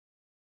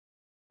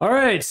All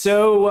right,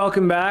 so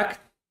welcome back.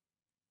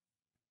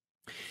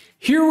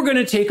 Here we're going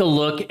to take a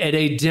look at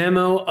a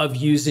demo of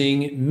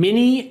using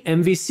Mini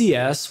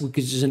MVCS, which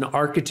is an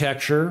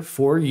architecture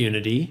for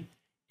Unity,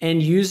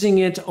 and using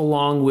it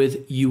along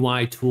with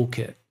UI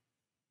Toolkit.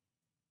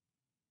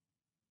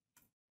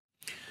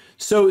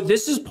 So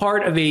this is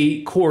part of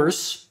a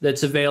course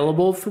that's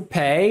available for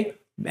pay,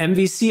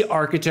 MVC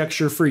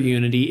Architecture for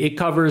Unity. It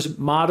covers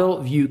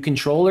Model View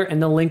Controller,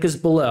 and the link is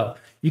below.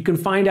 You can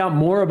find out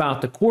more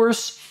about the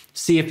course,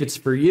 see if it's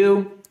for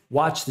you,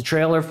 watch the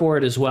trailer for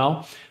it as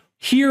well.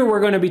 Here we're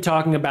going to be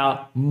talking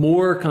about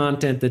more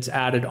content that's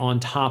added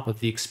on top of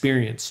the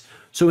experience.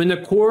 So in the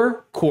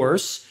core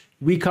course,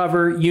 we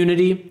cover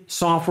Unity,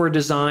 software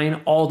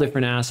design, all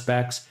different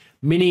aspects,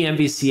 Mini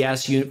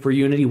MVCS for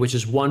Unity, which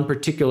is one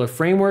particular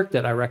framework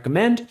that I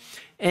recommend,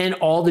 and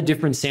all the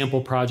different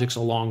sample projects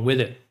along with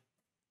it.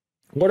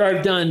 What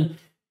I've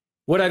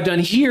done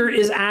here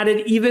is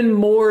added even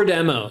more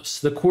demos.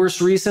 The course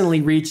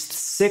recently reached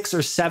 6,000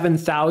 or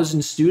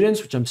 7,000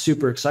 students, which I'm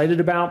super excited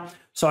about.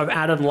 So I've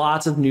added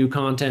lots of new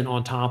content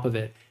on top of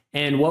it.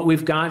 And what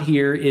we've got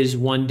here is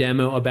one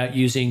demo about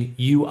using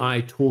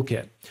UI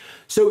Toolkit.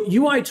 So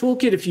UI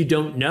Toolkit, if you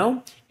don't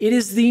know, it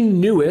is the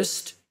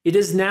newest. It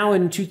is now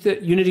in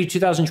Unity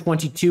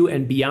 2022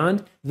 and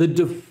beyond, the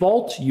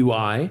default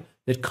UI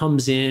that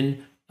comes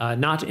in,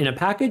 not in a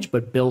package,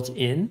 but built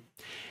in.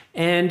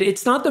 And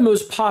it's not the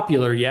most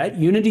popular yet.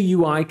 Unity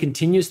UI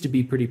continues to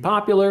be pretty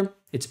popular.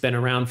 It's been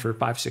around for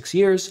 5-6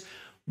 years.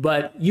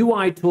 But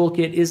UI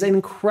Toolkit is an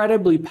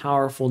incredibly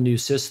powerful new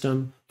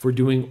system for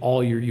doing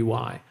all your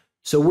UI.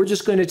 So we're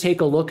just going to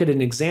take a look at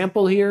an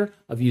example here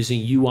of using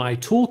UI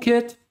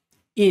Toolkit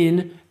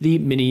in the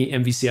Mini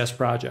MVCS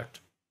project.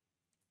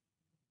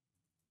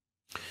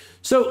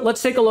 So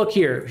let's take a look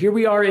here. Here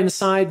we are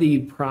inside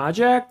the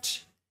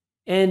project,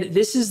 and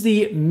this is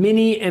the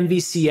Mini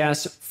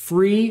MVCS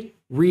free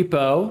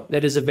repo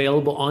that is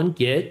available on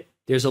Git.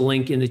 There's a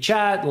link in the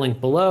chat,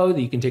 link below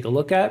that you can take a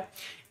look at.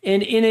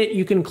 And in it,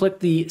 you can click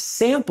the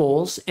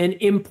samples and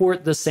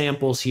import the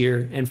samples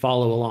here and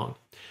follow along.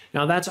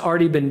 Now that's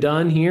already been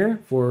done here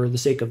for the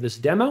sake of this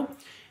demo.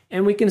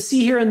 And we can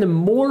see here in the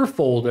more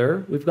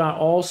folder, we've got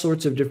all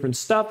sorts of different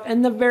stuff.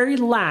 And the very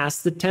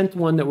last, the 10th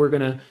one that we're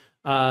going to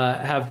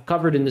have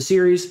covered in the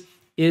series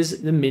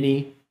is the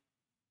Mini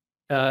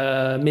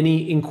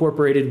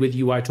incorporated with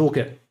UI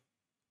Toolkit.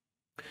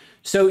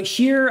 So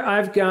here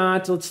I've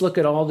got, let's look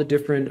at all the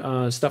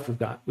different stuff we've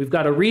got. We've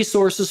got a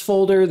resources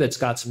folder that's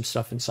got some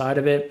stuff inside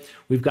of it.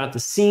 We've got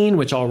the scene,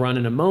 which I'll run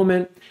in a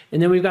moment.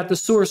 And then we've got the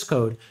source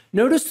code.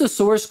 Notice the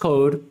source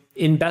code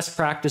in best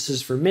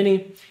practices for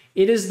Mini.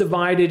 It is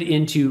divided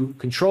into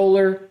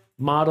controller,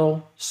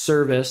 model,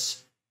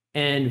 service,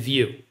 and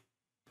view.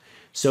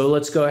 So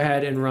let's go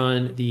ahead and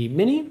run the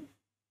Mini.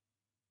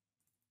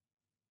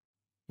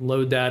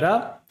 Load that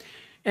up.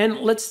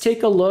 And let's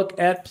take a look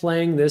at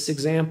playing this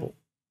example.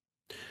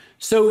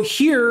 So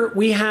here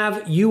we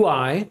have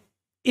UI.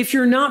 If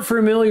you're not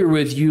familiar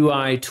with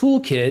UI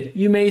Toolkit,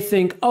 you may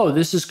think, oh,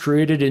 this is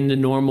created in the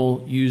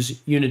normal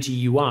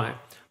Unity UI.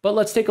 But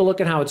let's take a look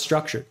at how it's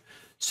structured.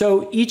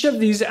 So each of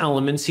these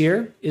elements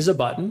here is a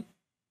button.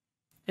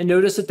 And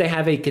notice that they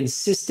have a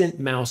consistent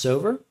mouse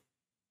over.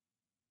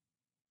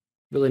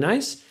 Really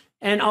nice.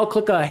 And I'll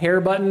click a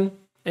hair button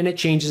and it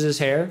changes his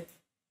hair.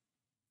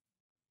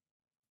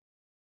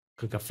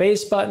 Click a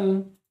face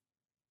button.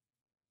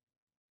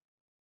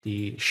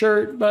 The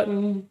shirt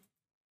button.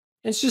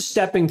 It's just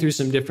stepping through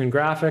some different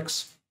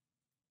graphics.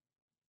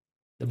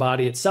 The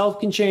body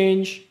itself can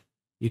change.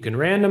 You can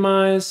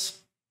randomize.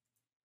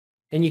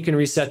 And you can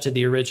reset to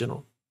the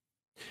original.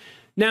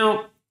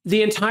 Now,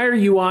 the entire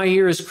UI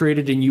here is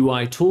created in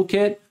UI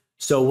Toolkit.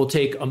 So we'll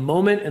take a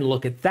moment and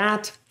look at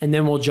that. And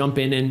then we'll jump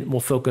in and we'll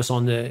focus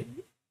on the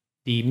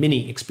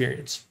Mini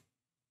experience.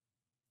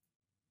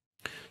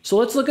 So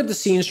let's look at the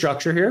scene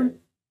structure here.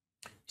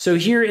 So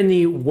here in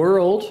the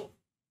world,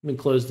 let me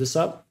close this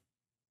up.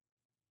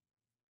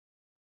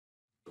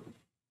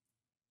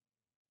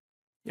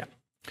 Yeah.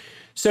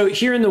 So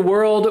here in the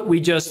world, we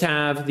just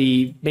have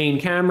the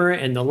main camera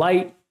and the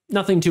light.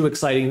 Nothing too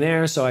exciting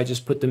there, so I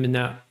just put them in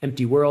that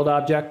empty world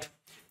object.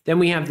 Then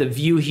we have the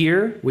view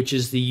here, which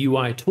is the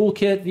UI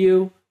Toolkit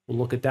view. We'll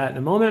look at that in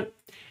a moment.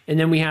 And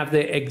then we have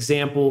the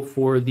example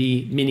for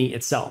the Mini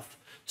itself.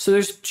 So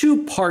there's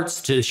two parts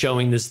to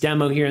showing this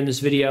demo here in this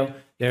video.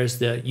 There's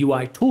the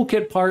UI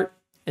Toolkit part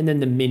and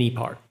then the Mini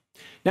part.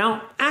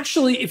 Now,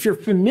 actually, if you're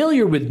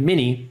familiar with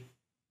Mini,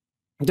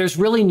 there's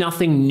really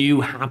nothing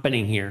new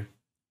happening here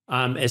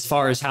as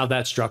far as how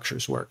that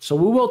structures work. So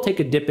we will take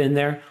a dip in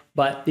there.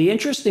 But the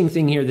interesting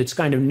thing here that's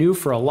kind of new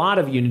for a lot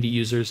of Unity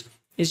users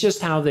is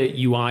just how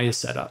the UI is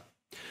set up.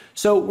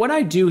 So what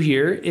I do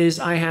here is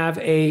I have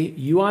a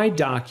UI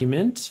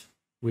document,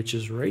 which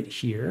is right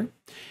here.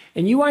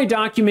 And UI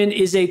document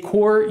is a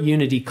core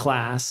Unity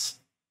class.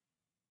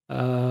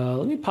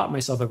 Let me pop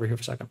myself over here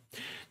for a second.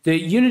 The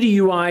Unity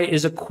UI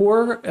is a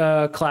core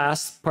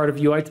class, part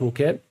of UI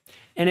Toolkit,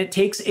 and it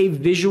takes a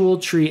visual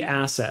tree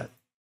asset.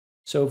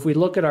 So if we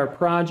look at our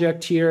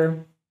project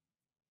here,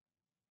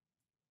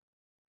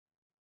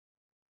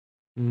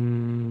 I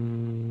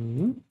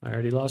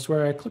already lost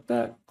where I clicked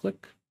that.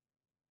 Click.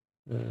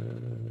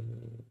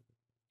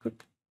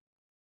 Click.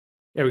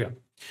 There we go.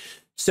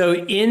 So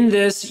in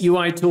this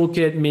UI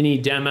Toolkit mini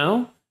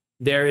demo,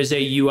 there is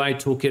a UI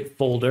Toolkit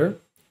folder,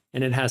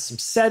 and it has some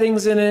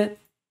settings in it.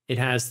 It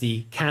has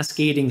the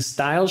cascading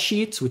style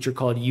sheets, which are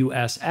called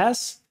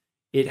USS.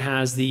 It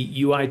has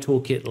the UI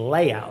Toolkit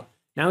layout.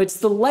 Now, it's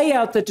the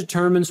layout that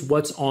determines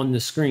what's on the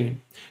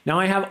screen. Now,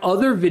 I have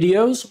other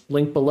videos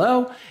linked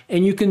below,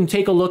 and you can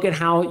take a look at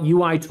how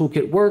UI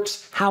Toolkit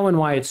works, how and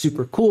why it's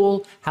super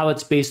cool, how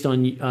it's based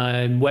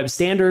on web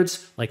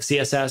standards like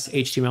CSS,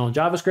 HTML, and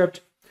JavaScript.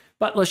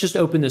 But let's just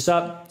open this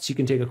up so you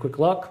can take a quick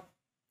look.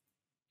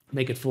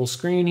 Make it full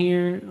screen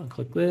here. I'll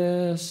click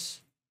this.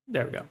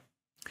 There we go.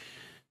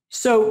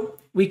 So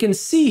we can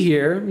see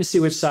here, let me see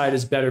which side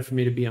is better for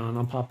me to be on.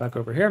 I'll pop back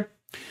over here.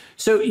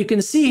 So you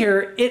can see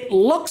here, it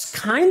looks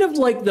kind of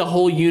like the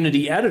whole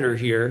Unity editor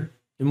here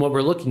in what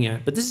we're looking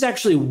at, but this is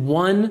actually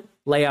one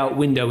layout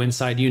window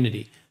inside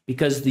Unity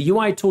because the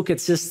UI Toolkit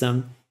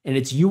system and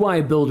its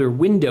UI Builder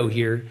window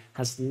here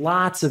has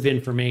lots of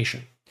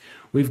information.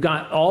 We've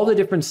got all the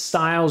different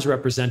styles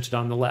represented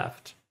on the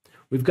left.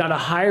 We've got a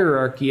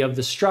hierarchy of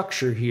the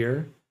structure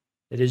here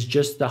that is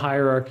just the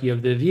hierarchy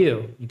of the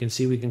view. You can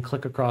see we can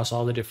click across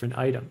all the different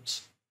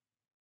items.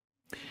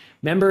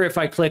 Remember, if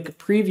I click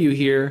preview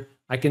here,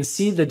 I can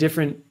see the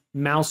different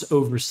mouse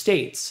over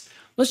states.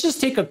 Let's just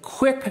take a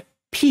quick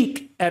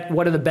peek at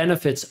what are the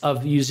benefits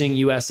of using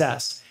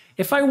USS.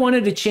 If I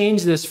wanted to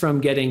change this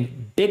from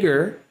getting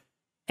bigger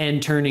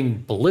and turning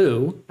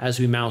blue as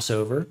we mouse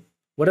over,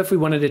 what if we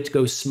wanted it to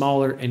go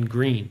smaller and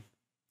green?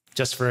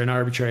 Just for an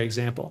arbitrary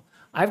example.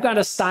 I've got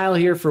a style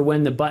here for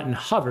when the button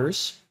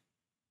hovers.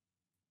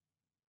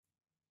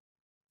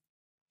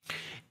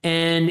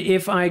 And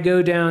if I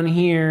go down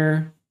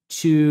here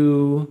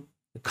to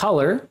the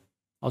color,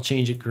 I'll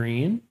change it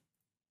green.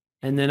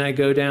 And then I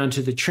go down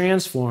to the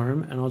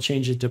transform and I'll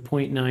change it to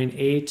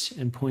 0.98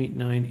 and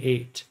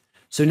 0.98.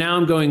 So now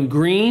I'm going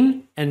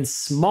green and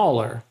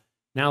smaller.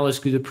 Now let's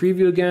do the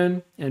preview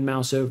again and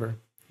mouse over.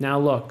 Now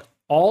look,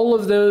 all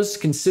of those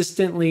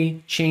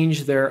consistently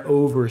change their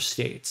over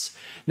states.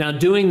 Now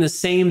doing the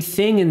same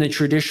thing in the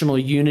traditional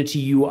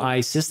Unity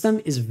UI system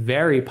is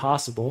very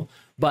possible,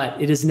 but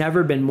it has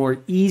never been more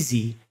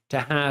easy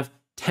to have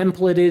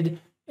templated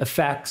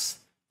effects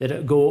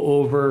that go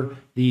over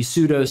the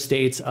pseudo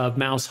states of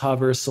mouse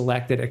hover,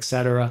 selected,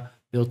 etc.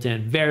 built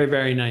in. Very,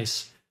 very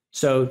nice.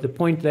 So the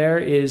point there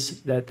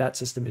is that that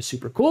system is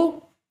super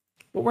cool,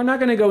 but we're not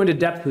going to go into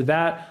depth with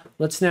that.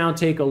 Let's now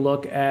take a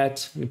look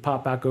at, let me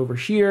pop back over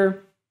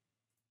here.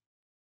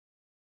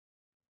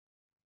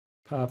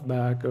 Pop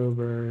back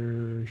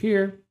over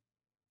here.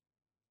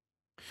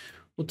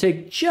 We'll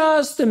take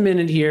just a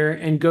minute here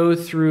and go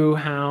through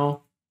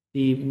how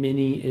the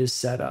mini is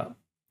set up.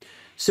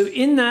 So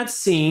in that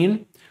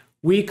scene,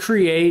 we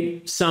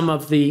create some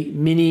of the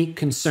mini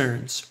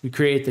concerns. We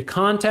create the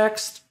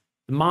context,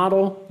 the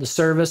model, the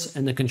service,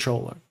 and the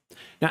controller.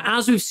 Now,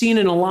 as we've seen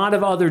in a lot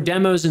of other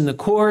demos in the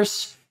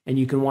course, and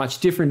you can watch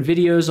different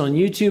videos on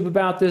YouTube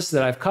about this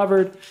that I've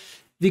covered,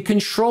 the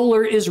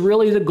controller is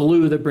really the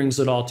glue that brings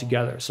it all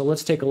together. So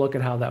let's take a look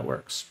at how that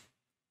works.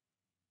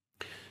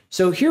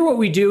 So here what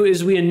we do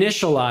is we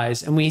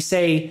initialize and we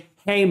say,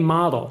 hey,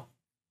 model,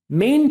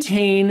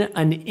 maintain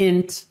an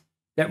int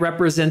that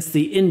represents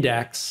the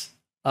index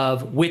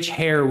of which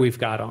hair we've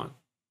got on.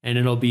 And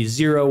it'll be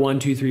 0, 1,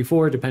 2, 3,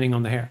 4, depending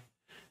on the hair.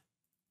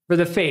 For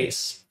the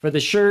face, for the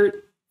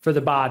shirt, for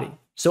the body.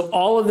 So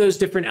all of those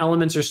different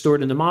elements are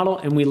stored in the model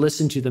and we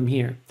listen to them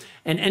here.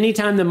 And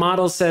anytime the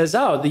model says,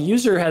 oh, the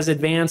user has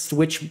advanced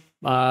which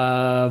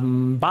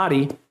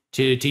body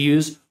to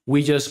use,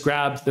 we just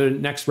grab the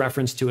next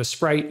reference to a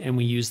sprite and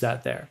we use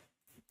that there.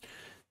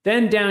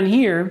 Then down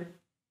here,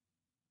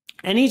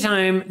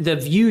 anytime the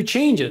view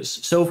changes,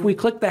 so if we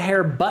click the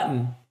hair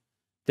button,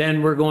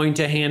 then we're going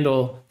to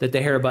handle that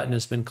the hair button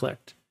has been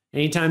clicked.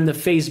 Anytime the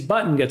face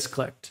button gets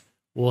clicked,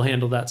 we'll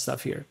handle that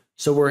stuff here.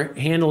 So we're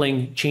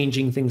handling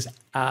changing things,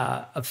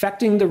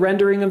 affecting the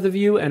rendering of the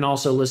view and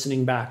also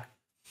listening back.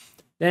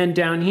 Then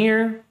down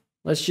here,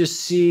 let's just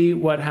see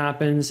what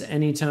happens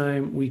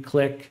anytime we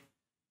click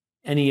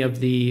any of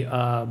the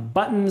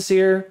buttons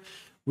here.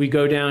 We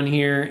go down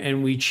here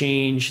and we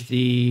change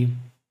the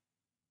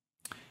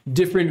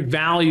different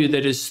value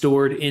that is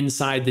stored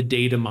inside the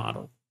data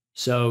model.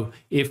 So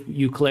if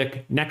you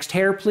click next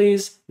hair,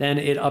 please, then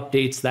it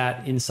updates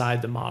that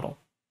inside the model.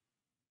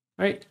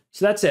 All right,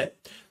 so that's it.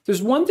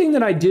 There's one thing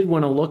that I did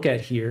want to look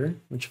at here,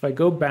 which if I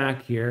go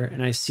back here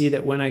and I see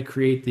that when I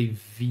create the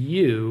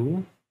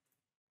view,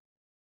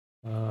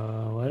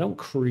 I don't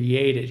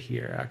create it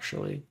here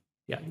actually.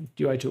 Yeah,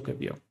 UI Toolkit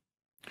view.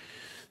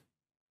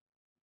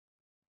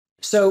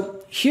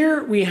 So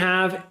here we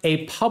have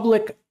a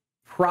public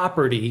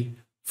property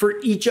for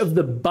each of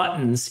the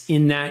buttons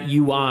in that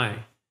UI.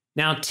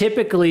 Now,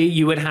 typically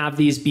you would have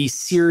these be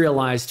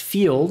serialized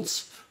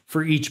fields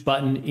for each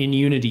button in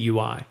Unity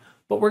UI,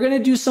 but we're going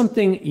to do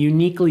something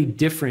uniquely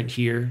different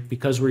here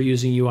because we're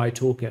using UI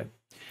Toolkit.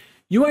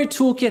 UI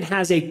Toolkit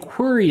has a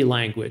query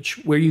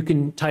language where you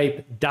can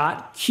type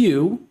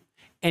 .q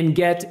and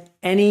get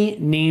any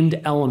named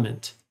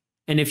element.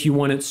 And if you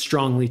want it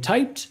strongly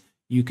typed,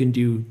 you can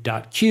do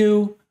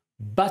 .q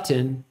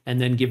button and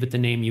then give it the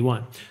name you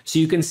want. So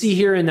you can see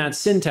here in that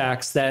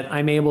syntax that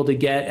I'm able to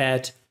get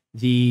at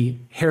the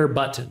hair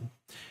button.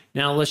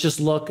 Now let's just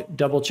look,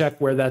 double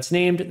check where that's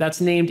named. That's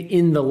named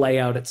in the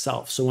layout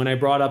itself. So when I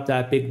brought up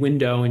that big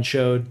window and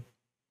showed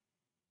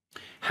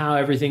how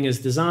everything is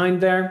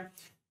designed there,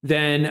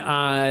 then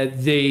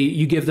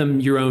you give them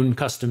your own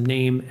custom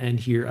name, and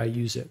here I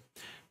use it.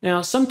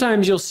 Now,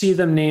 sometimes you'll see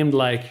them named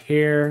like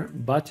hair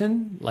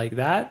button, like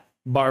that,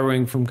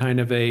 borrowing from kind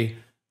of a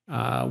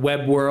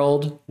web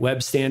world,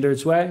 web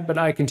standards way, but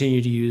I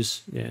continue to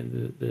use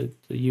the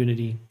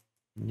Unity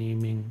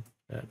naming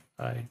that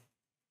I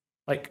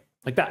like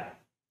that.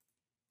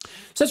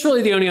 So that's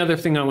really the only other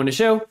thing I want to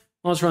show.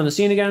 Let's run the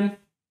scene again.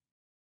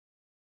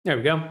 There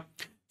we go.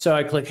 So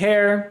I click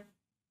hair,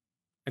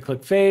 I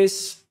click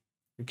face,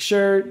 click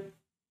shirt,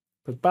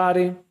 click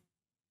body,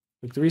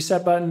 click the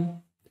reset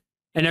button,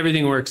 and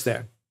everything works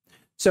there.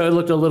 So it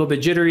looked a little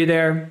bit jittery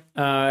there,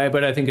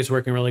 but I think it's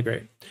working really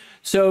great.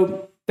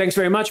 So thanks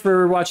very much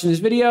for watching this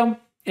video,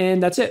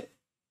 and that's it.